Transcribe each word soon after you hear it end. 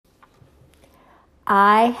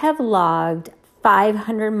I have logged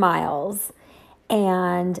 500 miles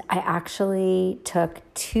and I actually took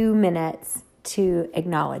 2 minutes to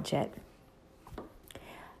acknowledge it.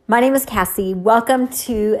 My name is Cassie. Welcome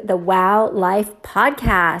to the Wow Life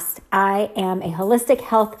podcast. I am a holistic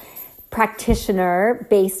health practitioner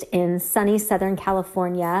based in sunny Southern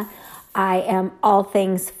California. I am all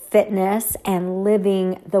things fitness and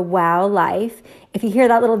living the wow life. If you hear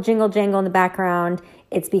that little jingle jangle in the background,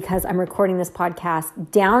 it's because I'm recording this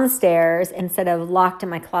podcast downstairs instead of locked in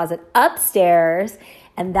my closet upstairs,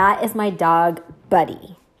 and that is my dog,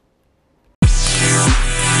 Buddy.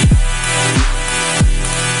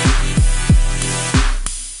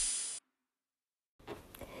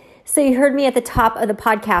 So you heard me at the top of the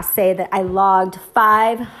podcast say that I logged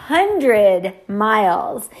 500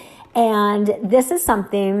 miles. And this is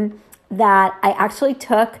something that I actually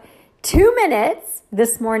took 2 minutes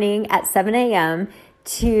this morning at 7 a.m.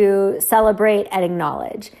 to celebrate and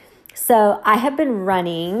acknowledge. So I have been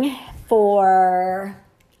running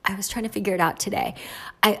I was trying to figure it out today.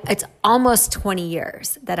 It's almost 20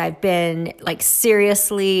 years that I've been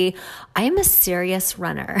seriously, I am a serious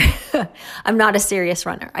runner. I'm not a serious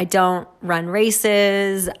runner. I don't run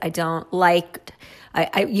races. I don't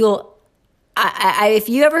if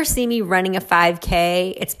you ever see me running a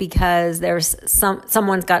 5K, it's because there's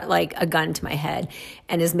someone's got a gun to my head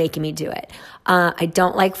and is making me do it. I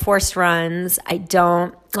don't like forced runs. I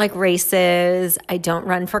don't like races. I don't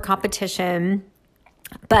run for competition,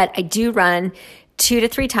 but I do run 2 to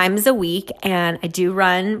 3 times a week, and I do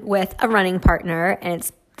run with a running partner, and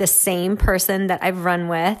it's the same person that I've run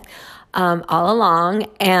with all along,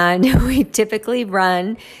 and we typically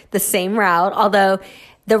run the same route, although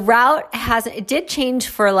the route it did change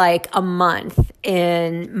for a month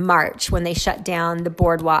in March when they shut down the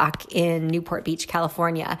boardwalk in Newport Beach,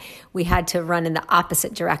 California. We had to run in the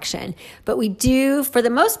opposite direction. But we do, for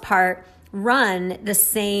the most part, run the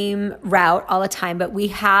same route all the time, but we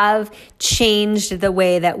have changed the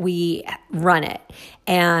way that we run it.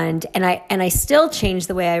 And I still change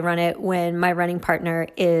the way I run it when my running partner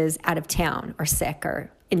is out of town or sick or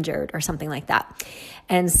injured or something like that.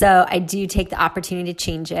 And so I do take the opportunity to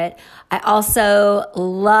change it. I also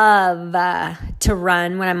love to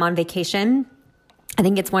run when I'm on vacation. I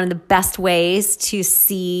think it's one of the best ways to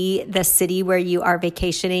see the city where you are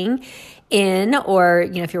vacationing in, or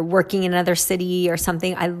if you're working in another city or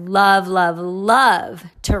something. I love, love, love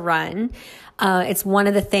to run. It's one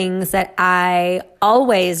of the things that I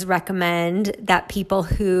always recommend that people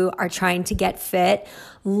who are trying to get fit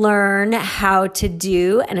learn how to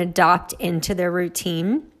do and adopt into their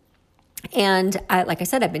routine. And like I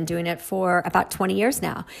said, I've been doing it for about 20 years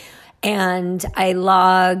now. And I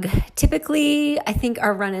log, typically, I think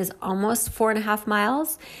our run is almost 4.5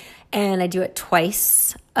 miles. And I do it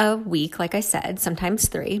twice a week, like I said, sometimes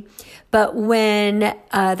 3. But when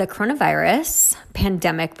the coronavirus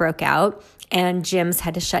pandemic broke out and gyms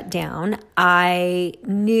had to shut down, I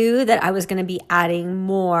knew that I was going to be adding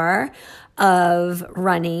more of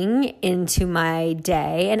running into my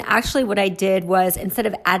day. And actually what I did was, instead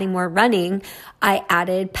of adding more running, I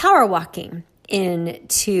added power walking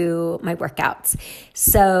into my workouts.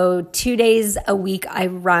 So 2 days a week I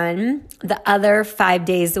run, the other 5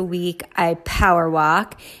 days a week I power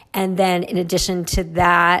walk. And then in addition to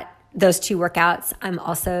that, those 2 workouts, I'm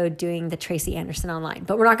also doing the Tracy Anderson online.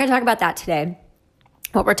 But we're not going to talk about that today.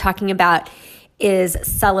 What we're talking about is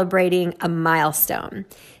celebrating a milestone.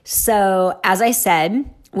 So as I said,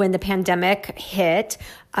 when the pandemic hit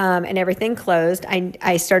and everything closed,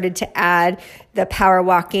 I started to add the power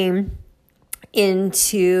walking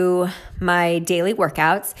into my daily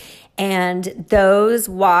workouts. And those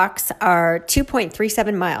walks are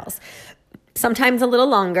 2.37 miles, sometimes a little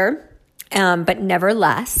longer, but never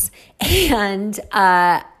less. And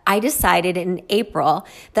I decided in April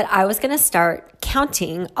that I was going to start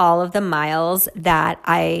counting all of the miles that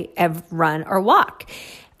I have run or walked.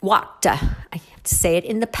 I have to say it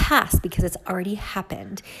in the past because it's already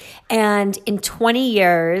happened. And in 20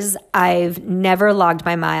 years, I've never logged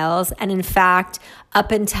my miles. And in fact,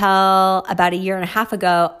 up until about 1.5 years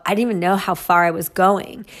ago, I didn't even know how far I was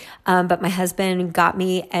going. But my husband got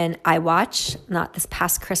me an iWatch, not this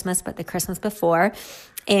past Christmas, but the Christmas before.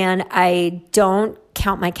 And I don't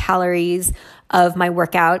count my calories of my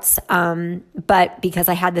workouts. But because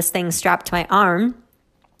I had this thing strapped to my arm,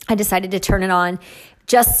 I decided to turn it on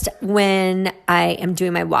just when I am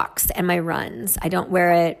doing my walks and my runs. I don't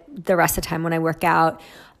wear it the rest of the time when I work out.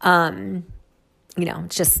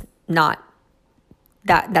 It's just not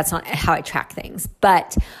that's not how I track things.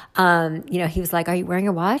 But, he was like, are you wearing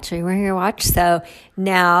a watch? Are you wearing your watch? So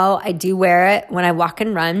now I do wear it when I walk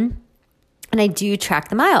and run. and I do track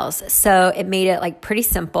the miles. So it made it like pretty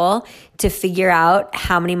simple to figure out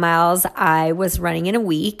how many miles I was running in a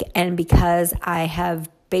week. And because I have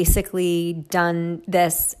basically done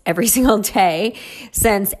this every single day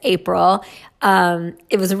since April,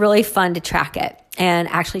 it was really fun to track it, and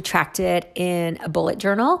actually tracked it in a bullet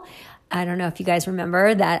journal. I don't know if you guys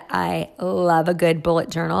remember that I love a good bullet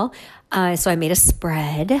journal. So I made a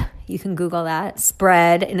spread. You can Google that,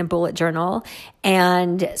 spread in a bullet journal,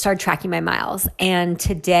 and started tracking my miles. And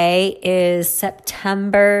today is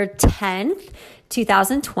September 10th,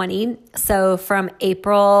 2020. So from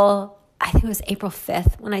April, I think it was April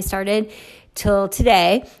 5th when I started, till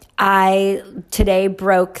today, I today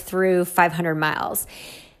broke through 500 miles.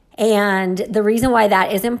 And the reason why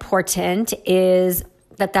that is important is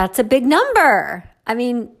that that's a big number. I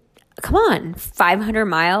mean, come on, 500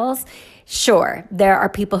 miles. Sure, there are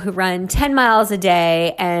people who run 10 miles a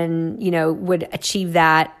day and, would achieve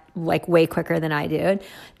that like way quicker than I did.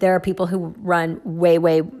 There are people who run way,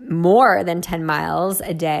 way more than 10 miles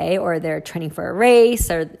a day, or they're training for a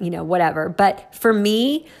race or, whatever. But for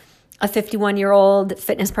me, a 51-year-old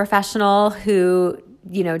fitness professional who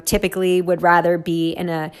typically would rather be in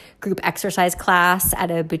a group exercise class at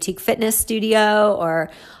a boutique fitness studio or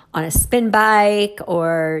on a spin bike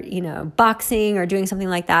or, boxing or doing something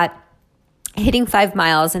like that, hitting 5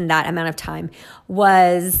 miles in that amount of time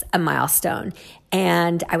was a milestone.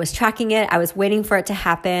 And I was tracking it. I was waiting for it to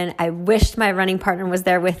happen. I wished my running partner was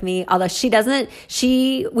there with me, although she doesn't.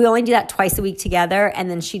 We only do that twice a week together,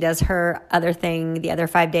 and then she does her other thing the other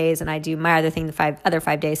 5 days, and I do my other thing the other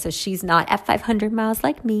 5 days. So she's not at 500 miles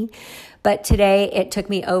like me. But today it took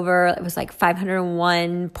me over, it was like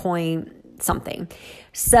 501 point something.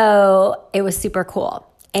 So it was super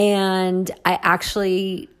cool. And I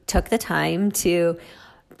actually took the time to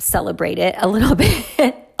celebrate it a little bit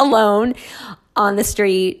alone on the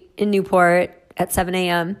street in Newport at 7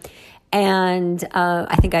 a.m. And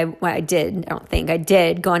I did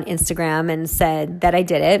go on Instagram and said that I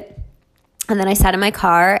did it. And then I sat in my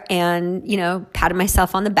car and, patted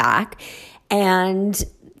myself on the back and,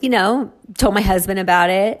 told my husband about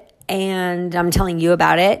it. And I'm telling you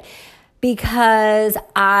about it because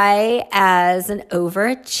I, as an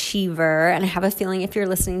overachiever, and I have a feeling if you're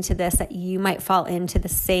listening to this that you might fall into the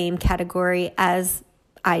same category as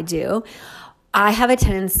I do, I have a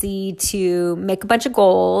tendency to make a bunch of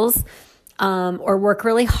goals or work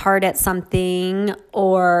really hard at something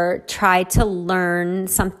or try to learn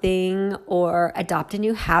something or adopt a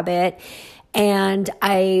new habit. And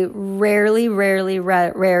I rarely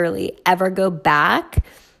ever go back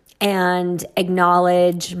and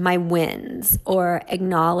acknowledge my wins or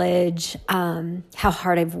acknowledge how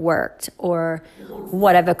hard I've worked or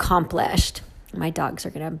what I've accomplished. My dogs are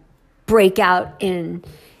going to break out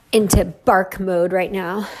into bark mode right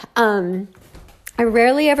now. I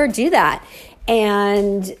rarely ever do that.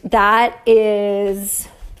 And that is,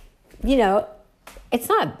 it's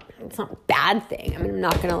not a bad thing. I mean, I'm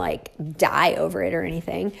not going to die over it or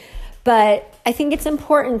anything, but I think it's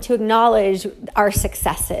important to acknowledge our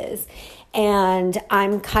successes. And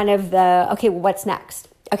I'm kind of okay, well, what's next?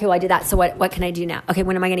 Okay, well, I did that. So what can I do now? Okay,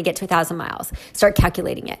 when am I going to get to 1,000 miles? Start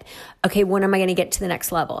calculating it. Okay, when am I going to get to the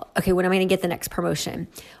next level? Okay, when am I going to get the next promotion?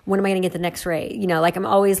 When am I going to get the next raise? I'm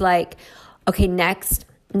always like, okay, next,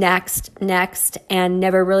 and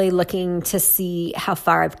never really looking to see how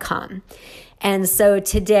far I've come. And so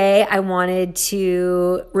today I wanted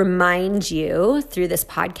to remind you through this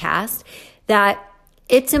podcast that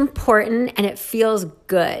it's important and it feels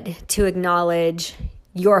good to acknowledge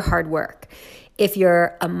your hard work. If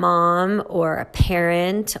you're a mom or a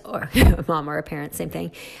parent, or a mom or a parent, same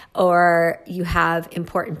thing, or you have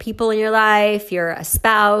important people in your life, you're a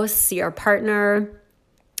spouse, you're a partner,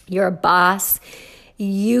 you're a boss,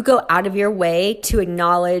 you go out of your way to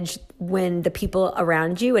acknowledge when the people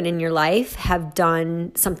around you and in your life have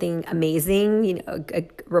done something amazing, a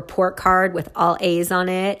report card with all A's on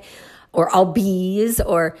it, or all B's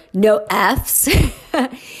or no F's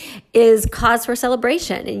is cause for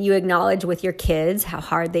celebration. And you acknowledge with your kids how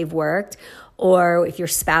hard they've worked, or if your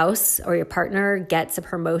spouse or your partner gets a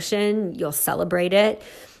promotion, you'll celebrate it.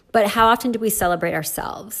 But how often do we celebrate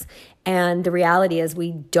ourselves? And the reality is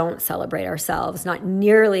we don't celebrate ourselves, not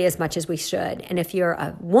nearly as much as we should. And if you're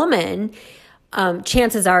a woman,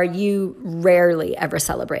 chances are you rarely ever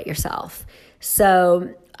celebrate yourself.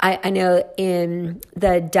 So I know in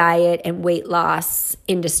the diet and weight loss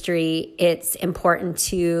industry, it's important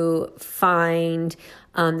to find,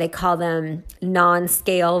 they call them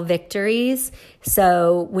non-scale victories.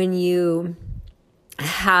 So when you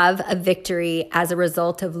have a victory as a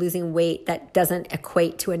result of losing weight that doesn't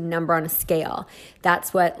equate to a number on a scale.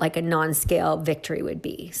 That's what like a non-scale victory would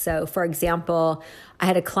be. So for example, I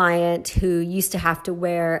had a client who used to have to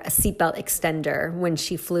wear a seatbelt extender when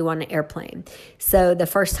she flew on an airplane. So the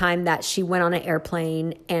first time that she went on an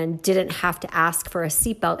airplane and didn't have to ask for a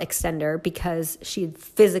seatbelt extender because she had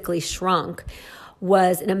physically shrunk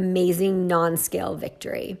was an amazing non-scale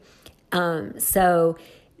victory. So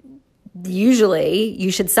usually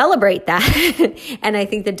you should celebrate that. And I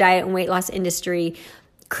think the diet and weight loss industry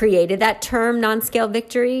created that term non-scale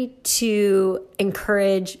victory to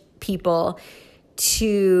encourage people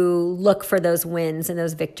to look for those wins and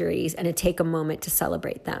those victories and to take a moment to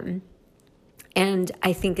celebrate them. And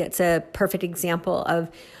I think it's a perfect example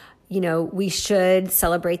of, we should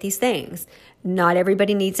celebrate these things. Not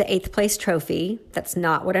everybody needs an 8th place trophy. That's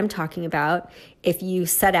not what I'm talking about. If you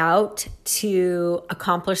set out to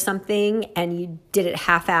accomplish something and you did it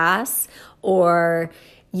half-ass, or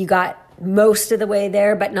you got most of the way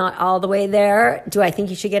there but not all the way there, do I think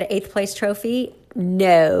you should get an 8th place trophy?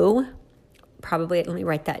 No. Probably, let me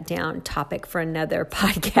write that down, topic for another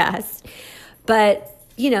podcast. But,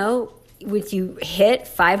 if you hit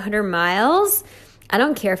 500 miles, I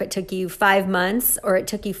don't care if it took you 5 months or it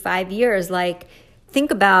took you 5 years. Like,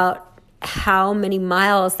 think about how many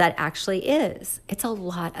miles that actually is. It's a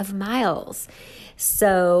lot of miles.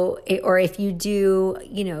 So, or if you do,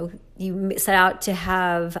 you set out to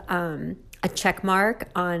have a check mark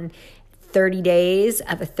on 30 days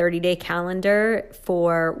of a 30-day calendar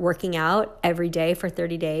for working out every day for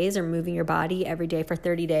 30 days or moving your body every day for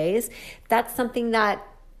 30 days. That's something that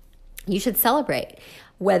you should celebrate,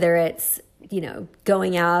 whether it's,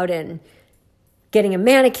 going out and getting a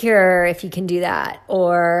manicure, if you can do that,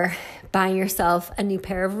 or buying yourself a new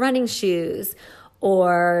pair of running shoes,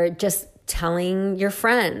 or just telling your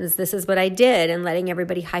friends, this is what I did, and letting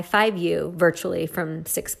everybody high five you virtually from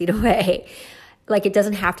 6 feet away. Like, it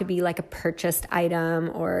doesn't have to be like a purchased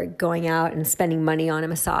item or going out and spending money on a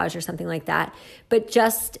massage or something like that. But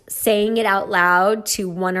just saying it out loud to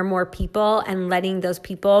one or more people and letting those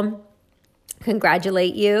people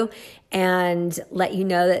congratulate you and let you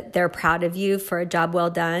know that they're proud of you for a job well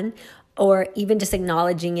done, or even just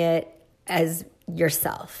acknowledging it as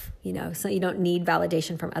yourself, so you don't need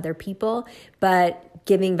validation from other people, but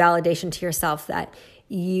giving validation to yourself that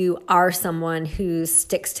you are someone who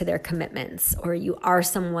sticks to their commitments, or you are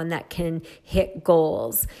someone that can hit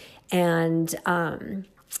goals. And,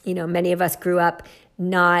 many of us grew up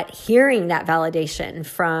not hearing that validation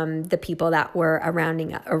from the people that were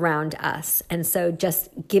around us. And so just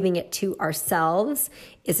giving it to ourselves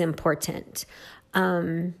is important.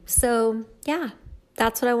 So yeah,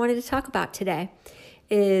 that's what I wanted to talk about today,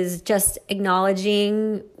 is just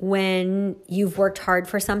acknowledging when you've worked hard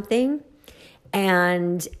for something,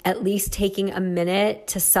 and at least taking a minute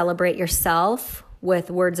to celebrate yourself with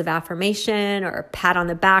words of affirmation or a pat on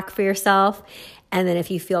the back for yourself. And then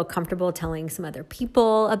if you feel comfortable telling some other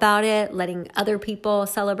people about it, letting other people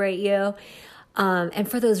celebrate you. And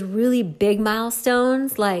for those really big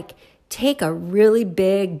milestones, like, take a really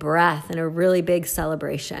big breath and a really big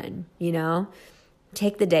celebration,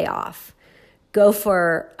 Take the day off. Go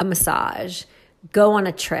for a massage. Go on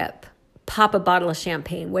a trip. Pop a bottle of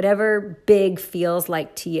champagne, whatever big feels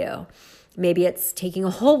like to you. Maybe it's taking a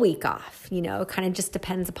whole week off, kind of just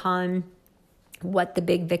depends upon what the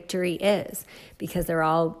big victory is, because they're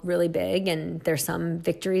all really big and there's some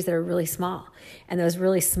victories that are really small. And those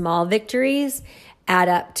really small victories add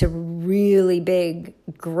up to really big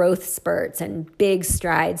growth spurts and big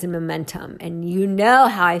strides and momentum. And you know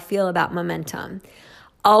how I feel about momentum.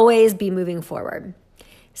 Always be moving forward.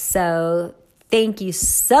 So thank you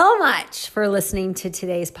so much for listening to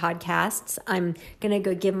today's podcasts. I'm going to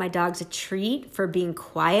go give my dogs a treat for being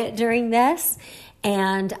quiet during this.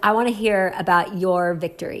 And I want to hear about your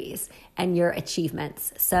victories and your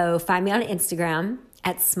achievements. So find me on Instagram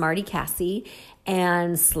at SmartyCassie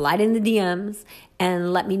and slide in the DMs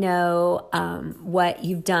and let me know what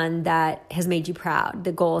you've done that has made you proud,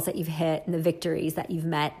 the goals that you've hit and the victories that you've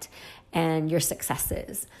met and your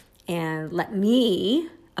successes. And let me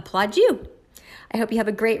applaud you. I hope you have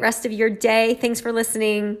a great rest of your day. Thanks for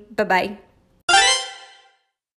listening. Bye-bye.